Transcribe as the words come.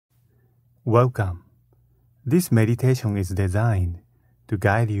Welcome. This meditation is designed to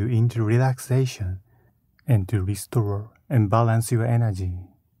guide you into relaxation and to restore and balance your energy.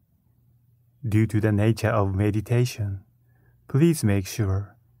 Due to the nature of meditation, please make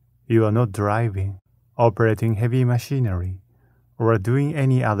sure you are not driving, operating heavy machinery, or doing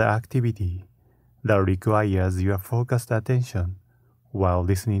any other activity that requires your focused attention while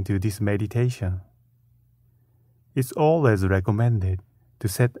listening to this meditation. It's always recommended to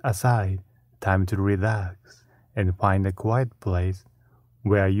set aside time to relax and find a quiet place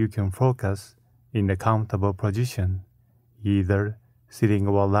where you can focus in a comfortable position, either sitting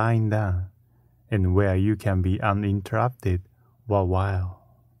or lying down, and where you can be uninterrupted for a while.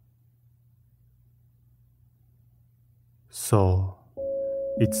 So,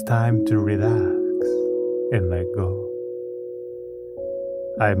 it's time to relax and let go.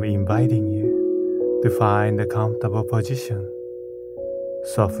 I'm inviting you to find a comfortable position.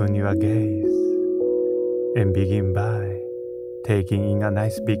 Soften your gaze and begin by taking in a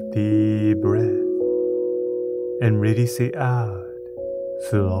nice big deep breath and release it out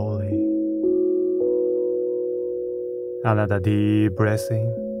slowly. Another deep breath in,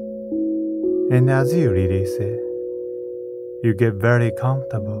 and as you release it, you get very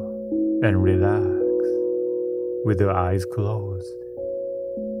comfortable and relaxed with your eyes closed.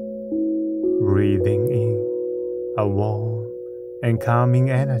 Breathing in a warm and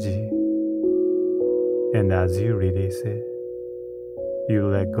calming energy, and as you release it, you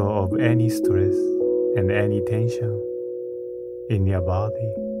let go of any stress and any tension in your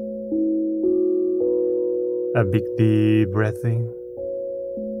body. A big deep breath in,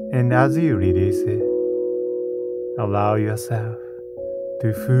 and as you release it, allow yourself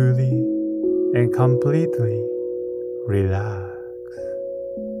to fully and completely relax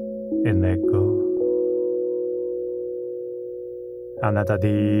and let go. Another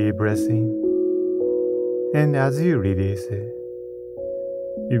deep breath in, and as you release it,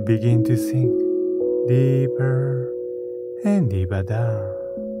 you begin to sink deeper and deeper down,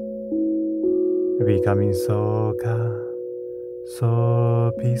 becoming so calm,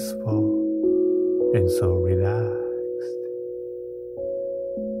 so peaceful, and so relaxed.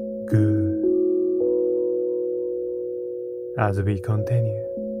 Good. As we continue,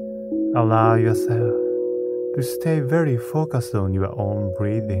 allow yourself to stay very focused on your own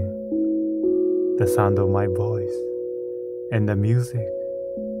breathing, the sound of my voice, and the music.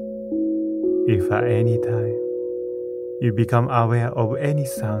 If at any time you become aware of any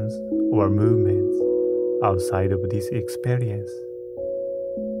sounds or movements outside of this experience,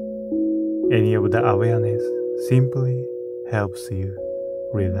 any of the awareness simply helps you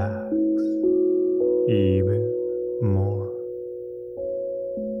relax even more.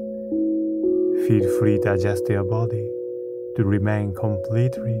 Feel free to adjust your body to remain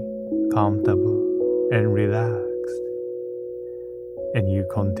completely comfortable and relaxed, and you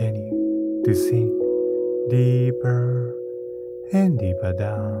continue to sink deeper and deeper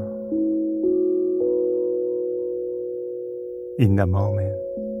down. In a moment,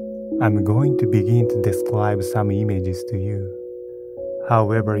 I'm going to begin to describe some images to you.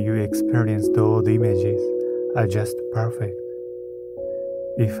 However you experience those images are just perfect.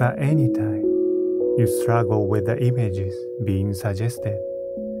 If at any time you struggle with the images being suggested,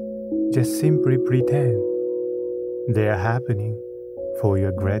 just simply pretend they are happening for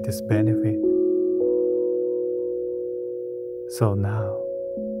your greatest benefit. So now,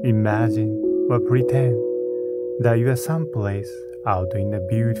 imagine or pretend that you are someplace out in a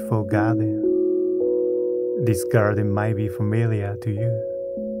beautiful garden. This garden might be familiar to you,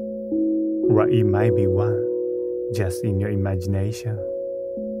 or it might be one just in your imagination.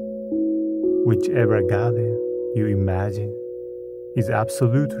 Whichever garden you imagine is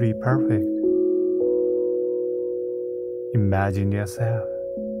absolutely perfect. Imagine yourself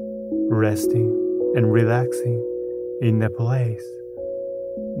resting and relaxing in a place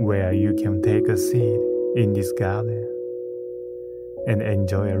where you can take a seat in this garden and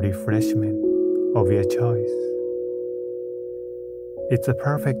enjoy a refreshment of your choice. It's a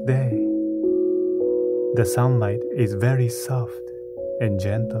perfect day. The sunlight is very soft and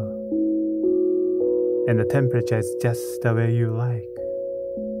gentle, and the temperature is just the way you like.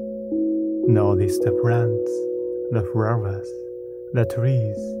 Notice the plants, the flowers, the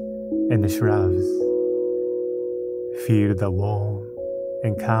trees, and the shrubs. Feel the warm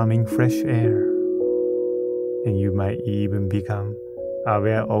and calming fresh air, and you might even become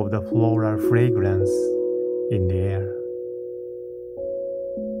aware of the floral fragrance in the air.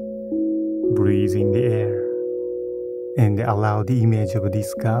 Breathe in the air and allow the image of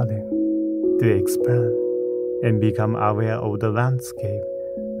this garden to expand and become aware of the landscape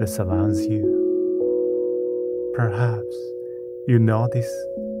that surrounds you. Perhaps you notice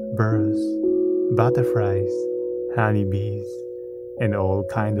birds, butterflies, honeybees, and all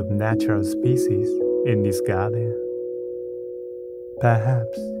kinds of natural species in this garden.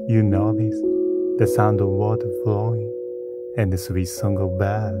 Perhaps you notice the sound of water flowing and the sweet song of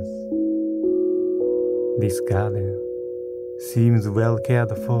birds. This garden seems well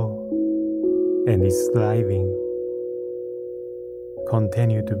cared for and is thriving.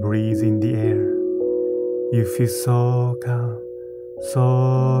 Continue to breathe in the air. You feel so calm,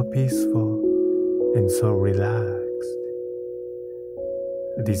 so peaceful, and so relaxed.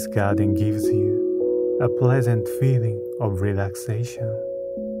 This garden gives you a pleasant feeling of relaxation,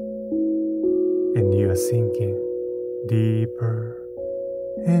 and you are sinking deeper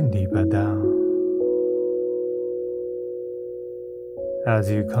and deeper down. As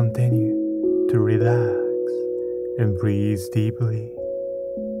you continue to relax and breathe deeply,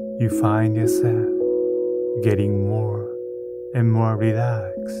 you find yourself getting more and more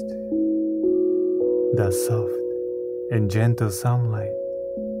relaxed. The soft and gentle sunlight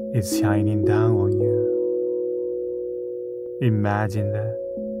is shining down on you. Imagine that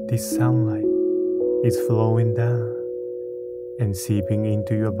this sunlight is flowing down and seeping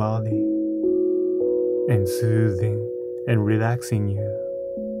into your body and soothing and relaxing you.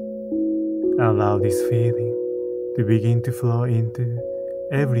 Allow this feeling to begin to flow into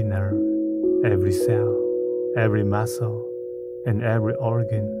every nerve, every cell, every muscle, and every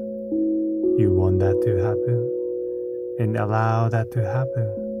organ. You want that to happen, and allow that to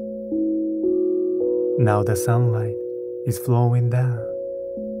happen. Now the sunlight is flowing down,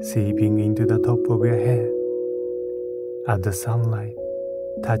 seeping into the top of your head. As the sunlight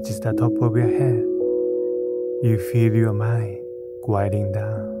touches the top of your head, you feel your mind quieting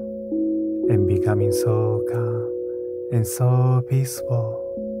down and becoming so calm and so peaceful.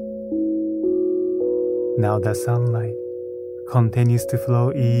 Now the sunlight continues to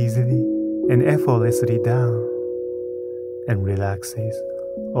flow easily and effortlessly down and relaxes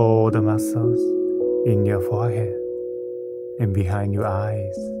all the muscles in your forehead and behind your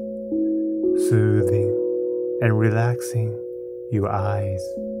eyes, soothing and relaxing your eyes.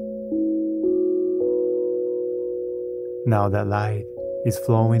 Now the light is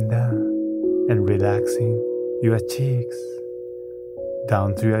flowing down and relaxing your cheeks,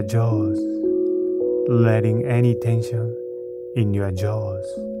 down through your jaws, letting any tension in your jaws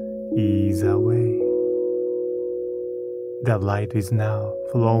ease away. The light is now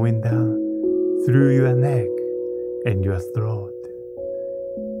flowing down through your neck and your throat,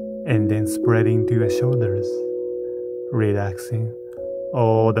 and then spreading to your shoulders, relaxing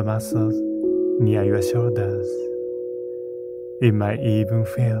all the muscles near your shoulders. It might even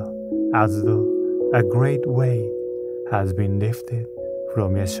feel as though a great weight has been lifted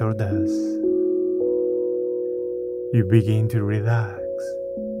from your shoulders. You begin to relax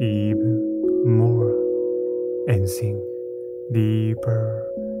even more and sink deeper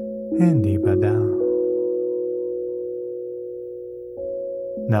and deeper down.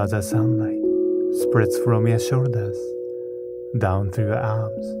 Now the sunlight spreads from your shoulders, down through your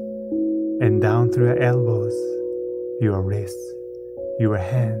arms, and down through your elbows, your wrists, your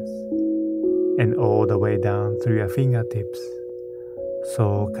hands, and all the way down through your fingertips.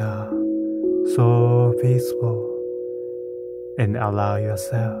 So calm, so peaceful, and allow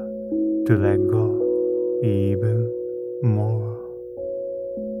yourself to let go even more.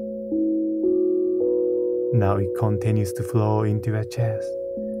 Now it continues to flow into your chest,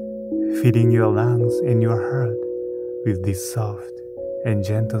 filling your lungs and your heart with this soft and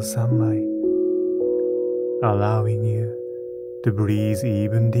gentle sunlight, allowing you to breathe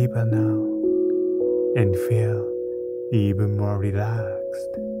even deeper now and feel even more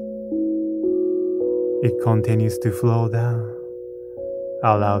relaxed. It continues to flow down.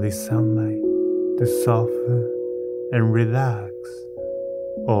 Allow this sunlight to soften and relax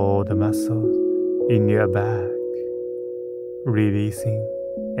all the muscles in your back, releasing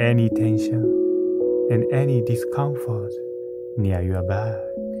any tension and any discomfort near your back.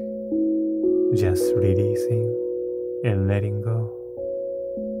 Just releasing and letting go.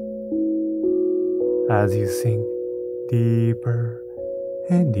 As you sink deeper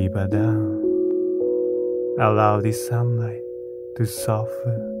and deeper down, allow this sunlight to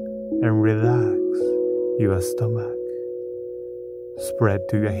soften and relax your stomach. Spread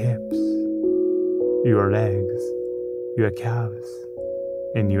to your hips, your legs, your calves,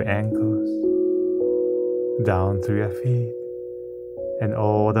 and your ankles, down through your feet, and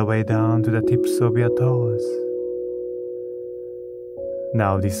all the way down to the tips of your toes.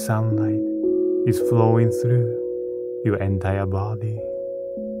 Now this sunlight is flowing through your entire body,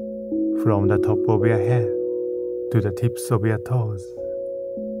 From the top of your head to the tips of your toes,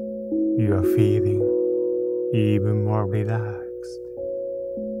 you are feeling even more relaxed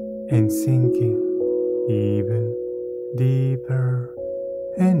and sinking even deeper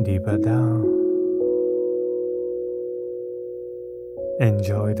and deeper down.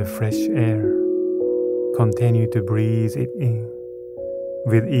 Enjoy the fresh air. Continue to breathe it in.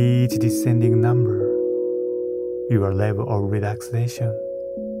 With each descending number, your level of relaxation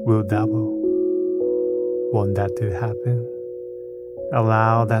will double. Want that to happen?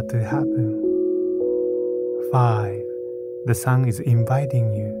 Allow that to happen. 5. The sun is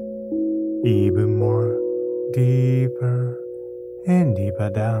inviting you even more deeper and deeper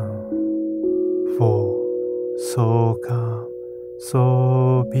down. 4. So calm,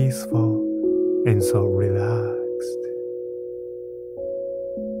 so peaceful, and so relaxed.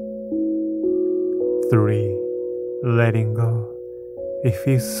 3. Letting go. It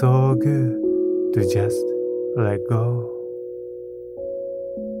feels so good to just let go.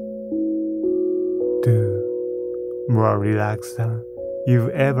 2. More relaxed than you've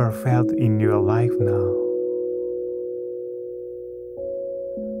ever felt in your life now.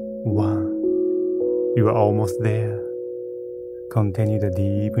 1. You are almost there. Continue the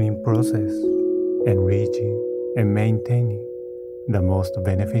deepening process, and reaching and maintaining the most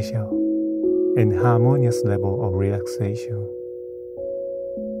beneficial and harmonious level of relaxation.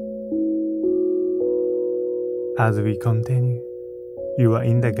 As we continue, you are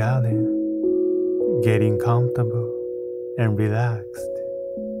in the garden, getting comfortable and relaxed.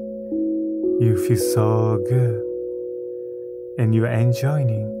 You feel so good, and you are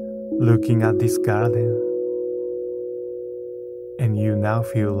enjoying looking at this garden, and you now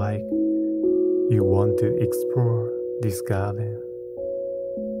feel like you want to explore this garden.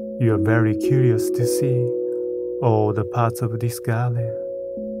 You are very curious to see all the parts of this garden,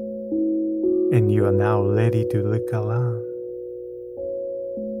 and you are now ready to look around.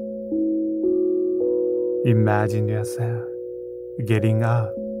 Imagine yourself getting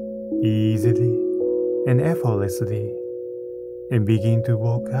up easily and effortlessly and begin to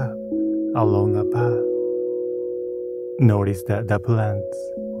walk up along a path. Notice that the plants,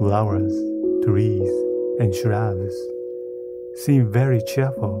 flowers, trees, and shrubs seem very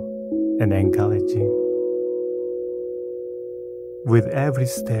cheerful and encouraging. With every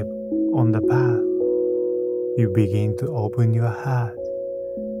step on the path, you begin to open your heart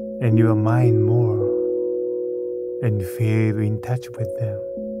and your mind more and feel in touch with them.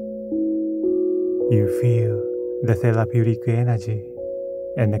 You feel the therapeutic energy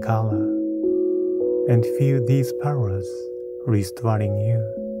and the color, and feel these powers restoring you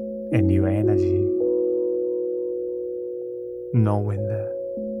and your energy. Knowing that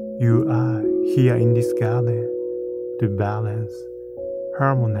you are here in this garden to balance,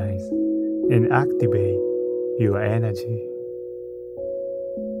 harmonize, and activate your energy,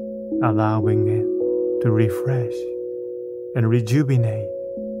 allowing it to refresh and rejuvenate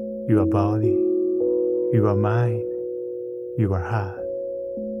your body, your mind, your heart,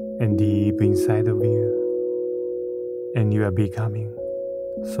 and deep inside of you. And you are becoming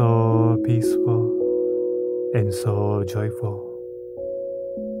so peaceful and so joyful.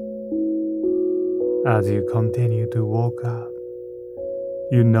 As you continue to walk up,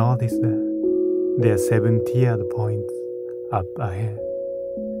 you notice that there are 7 tiered points up ahead,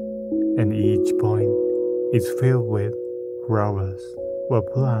 and each point is filled with flowers or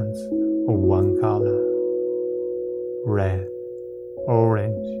plants of one color: red,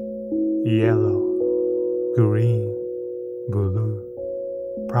 orange, yellow, green, blue,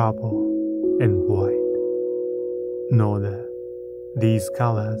 purple, and white. Know that these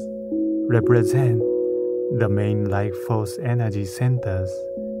colors represent the main life force energy centers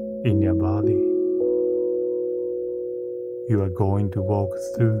in your body. You are going to walk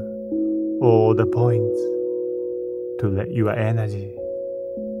through all the points to let your energy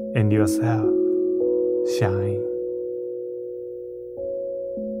and yourself shine.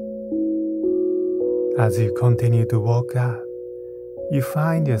 As you continue to walk up, you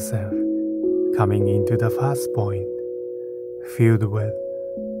find yourself coming into the first point, filled with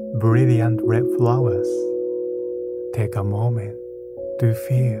brilliant red flowers. Take a moment to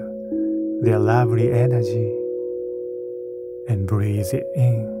feel their lovely energy and breathe it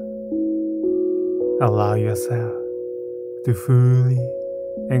in. Allow yourself to fully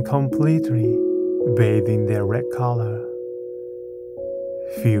and completely bathe in their red color.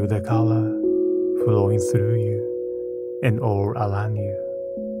 Feel the color flowing through you and all around you.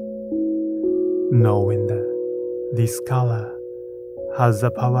 Knowing that this color has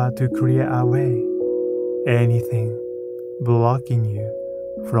the power to clear away anything blocking you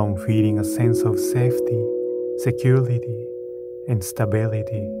from feeling a sense of safety, security, and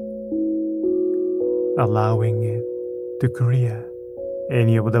stability, allowing it to clear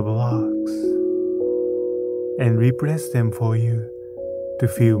any of the blocks and replace them for you to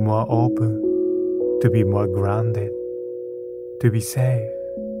feel more open, to be more grounded, to be safe,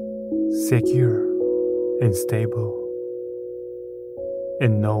 secure, and stable,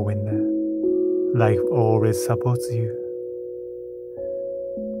 and knowing that life always supports you.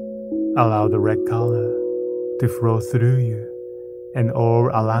 Allow the red color to flow through you and all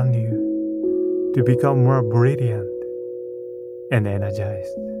around you to become more brilliant and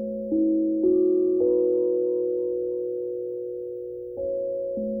energized.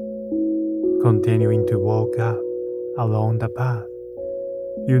 Continuing to walk up along the path,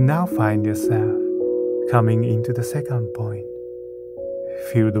 you now find yourself coming into the second point,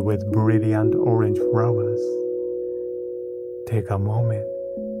 filled with brilliant orange flowers. Take a moment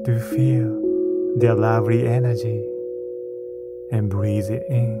to feel their lovely energy and breathe it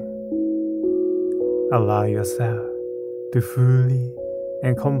in. Allow yourself to fully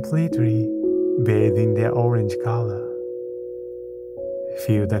and completely bathe in their orange color.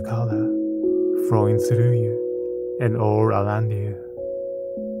 Feel the color flowing through you and all around you.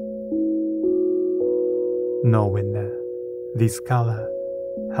 Knowing that this color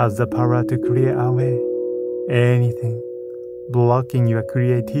has the power to clear away anything blocking your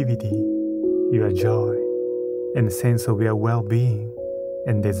creativity, your joy, and sense of your well-being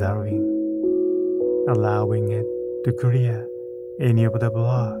and deserving, allowing it to clear any of the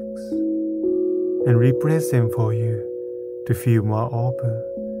blocks and replace them for you to feel more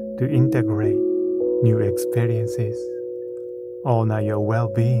open, to integrate new experiences, honor your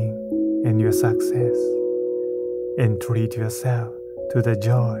well-being and your success, and treat yourself to the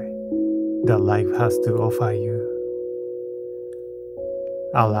joy that life has to offer you.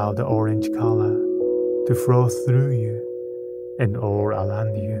 Allow the orange color to flow through you and all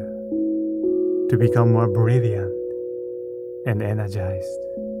around you to become more brilliant and energized.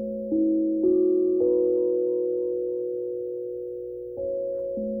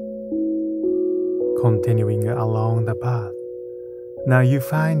 Continuing along the path, now you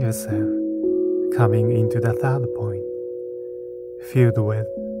find yourself coming into the third point, filled with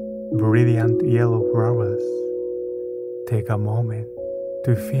brilliant yellow flowers. Take a moment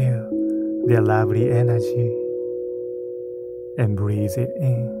to feel their lovely energy and breathe it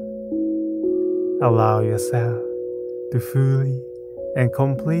in. Allow yourself to fully and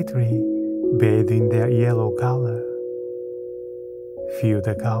completely bathe in their yellow color. Feel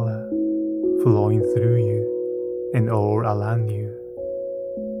the color flowing through you and all around you.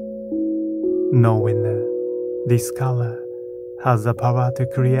 Knowing that this color has the power to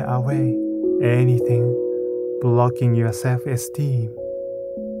clear away anything blocking your self-esteem,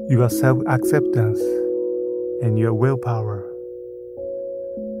 your self-acceptance, and your willpower,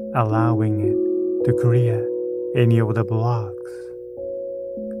 allowing it to clear any of the blocks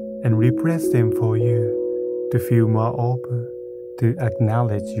and replace them for you to feel more open, to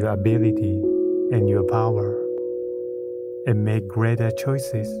acknowledge your ability and your power, and make greater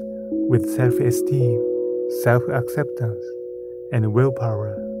choices with self-esteem, self-acceptance, and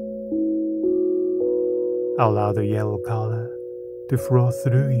willpower. Allow the yellow color to flow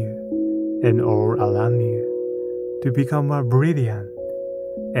through you and all around you to become more brilliant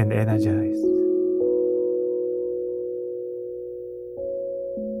and energized.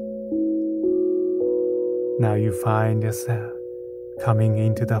 Now you find yourself coming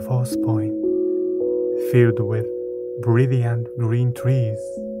into the fourth point, filled with brilliant green trees,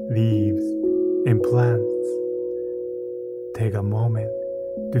 leaves, and plants. Take a moment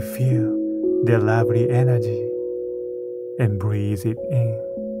to feel their lovely energy and breathe it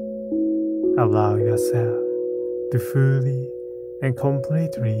in. Allow yourself to fully and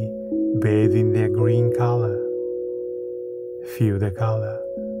completely bathe in their green color. Feel the color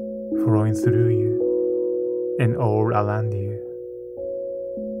flowing through you and all around you,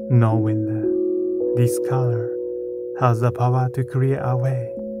 knowing that this color has the power to clear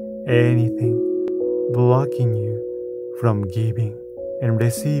away anything blocking you from giving and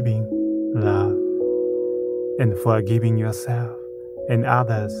receiving love and forgiving yourself and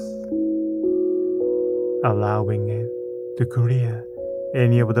others, allowing it to clear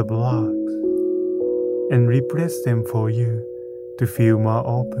any of the blocks and replace them for you to feel more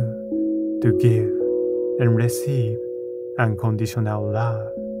open, to give and receive unconditional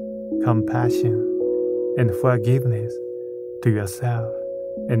love, compassion, and forgiveness to yourself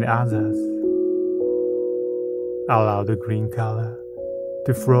and others. Allow the green color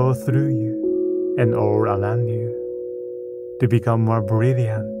to flow through you and all around you to become more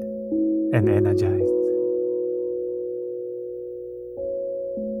brilliant and energized.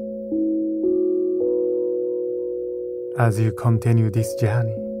 As you continue this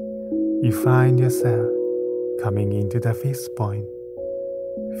journey, you find yourself coming into the fifth point,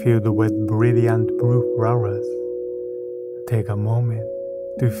 filled with brilliant blue flowers. Take a moment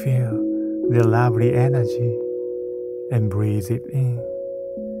to feel the lovely energy and breathe it in.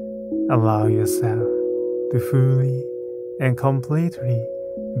 Allow yourself to fully and completely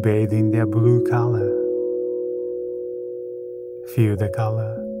bathe in their blue color. Feel the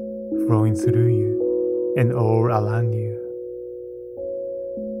color flowing through you and all around you.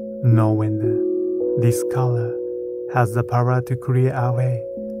 Knowing that this color has the power to clear away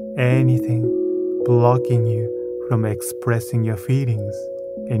anything blocking you from expressing your feelings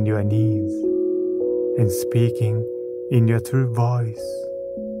and your needs and speaking in your true voice,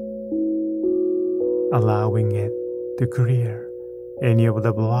 allowing it to clear any of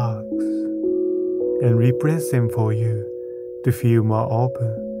the blocks and replace them for you to feel more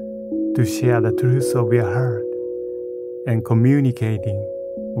open to share the truth of your heart and communicating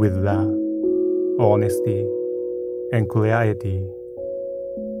with love, honesty, and clarity.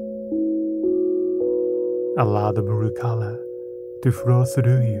 Allow the blue color to flow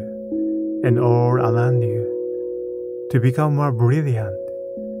through you and all around you to become more brilliant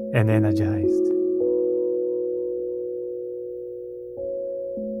and energized.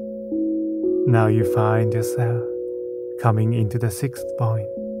 Now you find yourself coming into the sixth point,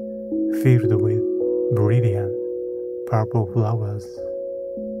 filled with brilliant purple flowers.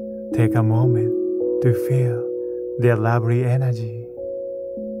 Take a moment to feel their lovely energy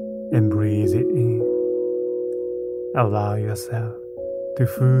and breathe it in. Allow yourself to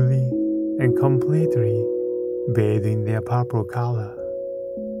fully and completely bathe in their purple color.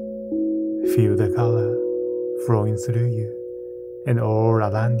 Feel the color flowing through you and all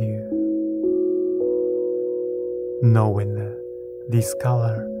around you. Knowing that this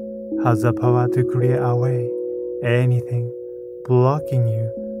color has the power to clear away anything blocking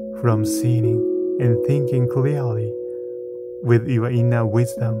you from seeing and thinking clearly with your inner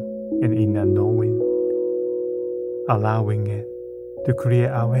wisdom and inner knowing, allowing it to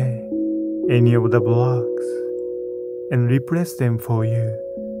clear away any of the blocks and replace them for you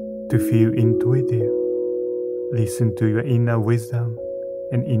to feel intuitive, listen to your inner wisdom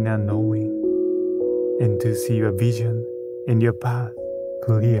and inner knowing, and to see your vision and your path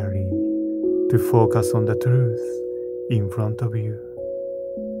clearly, to focus on the truth in front of you.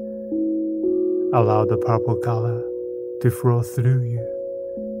 Allow the purple color to flow through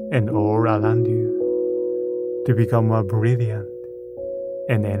you and all around you to become more brilliant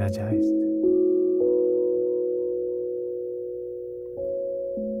and energized.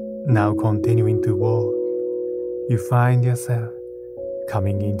 Now continuing to walk, you find yourself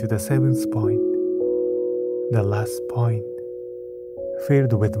coming into the seventh point, the last point,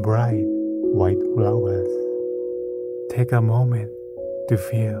 filled with bright white flowers. Take a moment to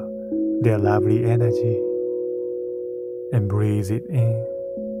feel their lovely energy and breathe it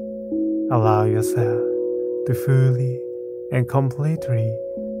in. Allow yourself to fully and completely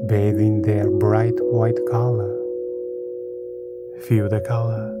bathe in their bright white color. Feel the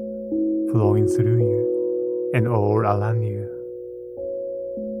color flowing through you and all around you.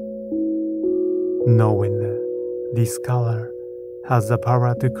 Knowing that this color has the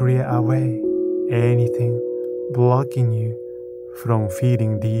power to clear away anything blocking you from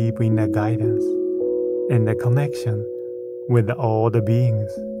feeling deep inner guidance and the connection with all the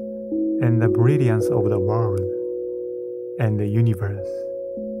beings and the brilliance of the world and the universe,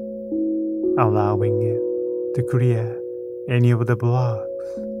 allowing it to clear any of the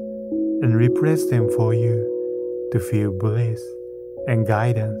blocks and replace them for you to feel bliss and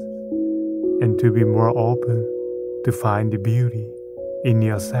guidance and to be more open to find the beauty in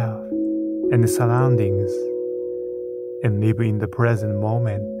yourself and the surroundings and live in the present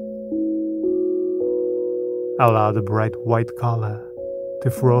moment. Allow the bright white color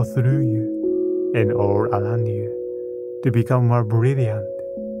to flow through you and all around you to become more brilliant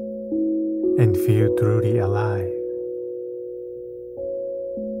and feel truly alive.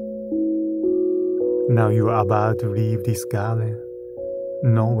 Now you are about to leave this garden,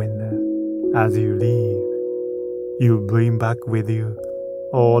 knowing that as you leave, you bring back with you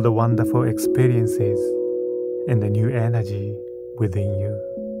all the wonderful experiences and the new energy within you.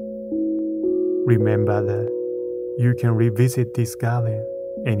 Remember that you can revisit this garden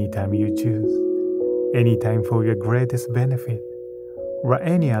anytime you choose, anytime for your greatest benefit, or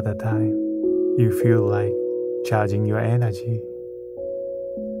any other time you feel like charging your energy.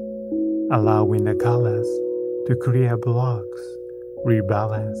 Allowing the colors to clear blocks,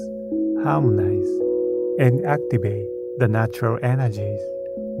 rebalance, harmonize, and activate the natural energies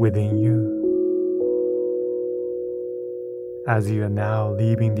within you. As you are now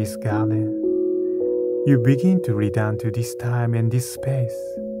leaving this garden, you begin to return to this time and this space.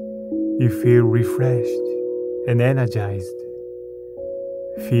 You feel refreshed and energized,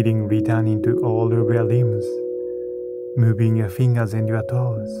 feeling returning to all of your limbs, moving your fingers and your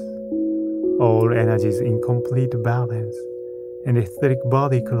toes, all energies in complete balance, and etheric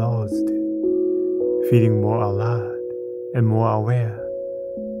body closed, feeling more alert and more aware,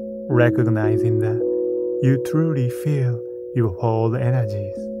 recognizing that you truly feel your whole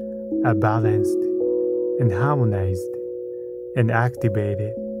energies are balanced and harmonized and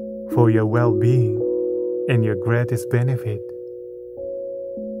activated for your well-being and your greatest benefit.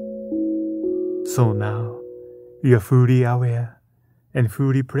 So now, you are fully aware and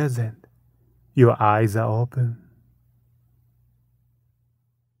fully present. Your eyes are open.